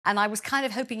And I was kind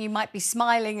of hoping you might be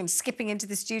smiling and skipping into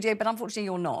the studio, but unfortunately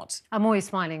you're not. I'm always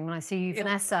smiling when I see you, You're-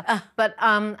 Vanessa. Ah, But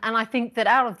and I think that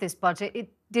out of this budget,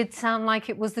 it did sound like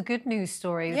it was the good news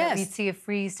story that we'd yes. see a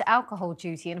freeze to alcohol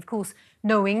duty, and of course,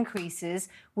 no increases.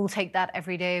 We'll take that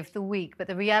every day of the week. But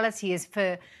the reality is,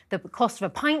 for the cost of a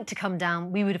pint to come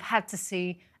down, we would have had to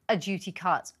see a duty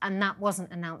cut, and that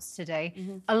wasn't announced today,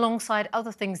 alongside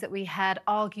other things that we had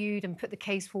argued and put the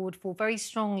case forward for very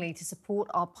strongly to support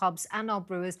our pubs and our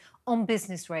brewers on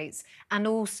business rates and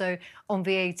also on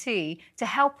VAT to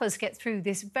help us get through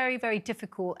this very, very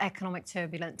difficult economic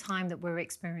turbulent time that we're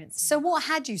experiencing. So what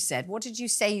had you said? What did you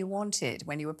say you wanted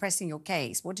when you were pressing your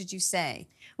case? What did you say?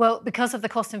 Well, because of the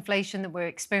cost inflation that we're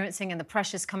experiencing and the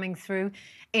pressures coming through,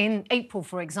 in April,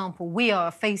 for example, we are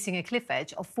facing a cliff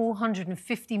edge of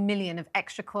 450 million of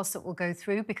extra costs that will go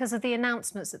through because of the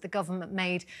announcements that the government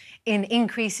made in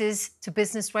increases to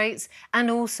business rates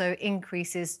and also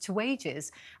increases to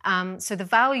wages. So the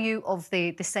value of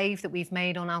the save that we've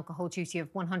made on alcohol duty of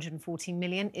 114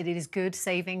 million, it is good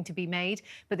saving to be made,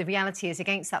 but the reality is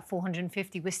against that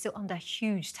 450, we're still under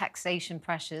huge taxation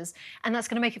pressures, and that's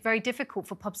going to make it very difficult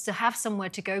for pubs to have somewhere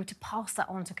to go to pass that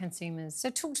on to consumers. So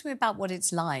talk to me about what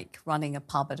it's like running a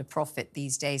pub at a profit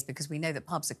these days, because we know that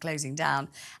pubs are closing down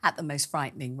at the most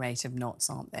frightening rate of knots,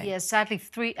 aren't they? Yes, sadly,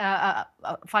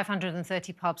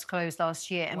 530 pubs closed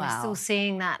last year, and we're still Wow.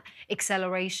 seeing that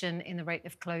acceleration in the rate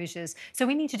of closures. So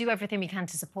we need to do everything we can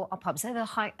to support our pubs. They're the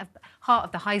heart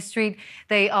of the high street.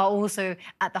 They are also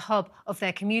at the hub of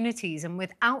their communities, and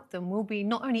without them, we'll be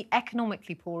not only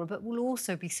economically poorer, but we'll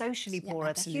also be socially Yeah, poorer. The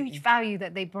absolutely. huge value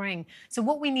that they bring. So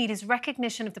what we need is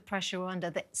recognition of the pressure we're under,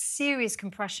 the serious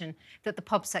compression that the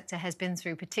pub sector has been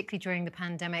through, particularly during the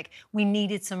pandemic. We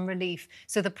needed some relief.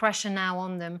 So the pressure now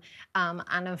on them, and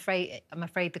I'm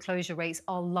afraid the closure rates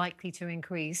are likely to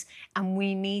increase, and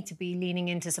we need to be leaning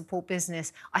in to support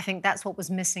business. I think that's what was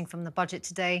missing from the budget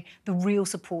today, the real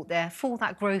support there for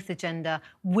that growth agenda.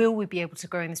 Will we be able to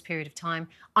grow in this period of time?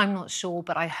 I'm not sure,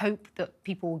 but I hope that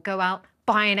people will go out,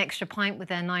 buy an extra pint with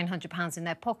their £900 in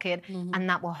their pocket, and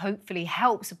that will hopefully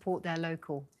help support their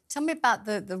local. Tell me about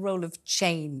the role of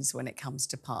chains when it comes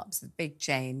to pubs, the big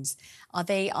chains. Are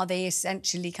they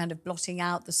essentially kind of blotting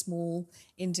out the small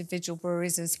individual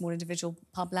breweries and small individual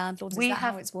pub landlords? Is We that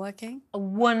how have it's working? a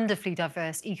wonderfully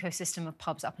diverse ecosystem of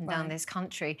pubs up and down Right. this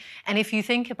country. And if you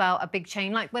think about a big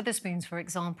chain like Wetherspoons, for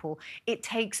example, it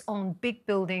takes on big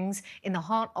buildings in the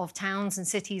heart of towns and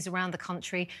cities around the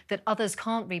country that others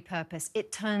can't repurpose.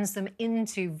 It turns them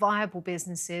into viable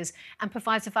businesses and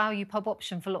provides a value pub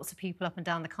option for lots of people up and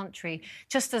down the country,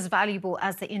 just as valuable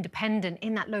as the independent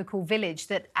in that local village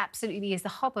that absolutely is the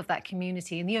hub of that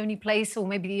community, and the only place, or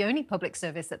maybe the only public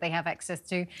service that they have access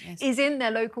to, Yes. is in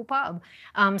their local pub.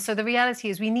 So the reality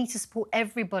is we need to support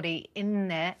everybody in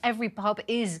there. Every pub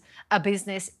is a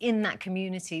business in that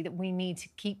community that we need to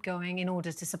keep going in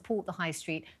order to support the high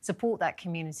street, support that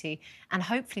community, and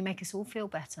hopefully make us all feel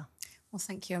better. Well,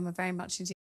 thank you, Emma, very much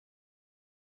indeed.